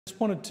Just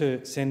wanted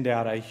to send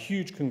out a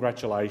huge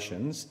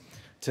congratulations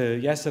to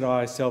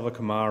Yasodai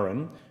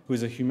Selvakumaran, who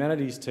is a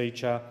humanities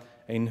teacher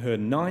in her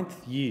 9th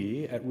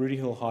year at Rooty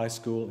Hill High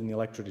School in the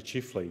electorate of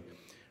Chifley.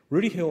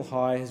 Rooty Hill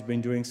High has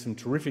been doing some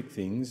terrific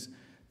things,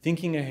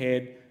 thinking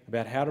ahead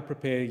about how to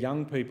prepare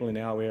young people in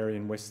our area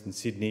in Western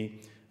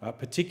Sydney,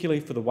 particularly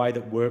for the way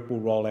that work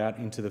will roll out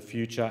into the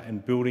future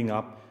and building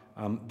up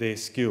their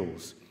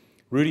skills.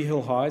 Rooty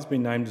Hill High has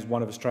been named as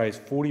one of Australia's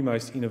 40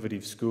 most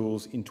innovative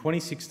schools in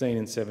 2016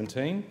 and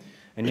 17,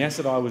 and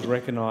Yasodai was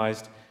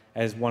recognised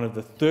as one of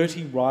the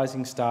 30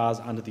 rising stars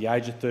under the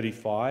age of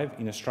 35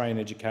 in Australian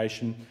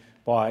education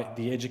by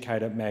The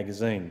Educator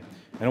magazine.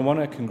 And I want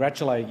to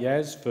congratulate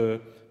Yas for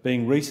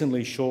being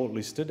recently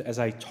shortlisted as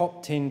a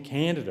top 10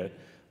 candidate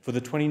for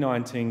the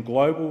 2019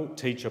 Global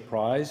Teacher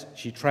Prize.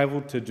 She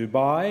travelled to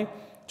Dubai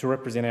to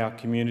represent our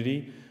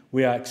community.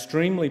 We are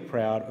extremely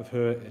proud of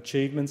her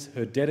achievements,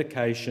 her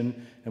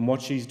dedication and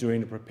what she's doing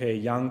to prepare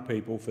young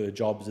people for the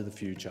jobs of the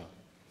future.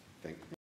 Thank you.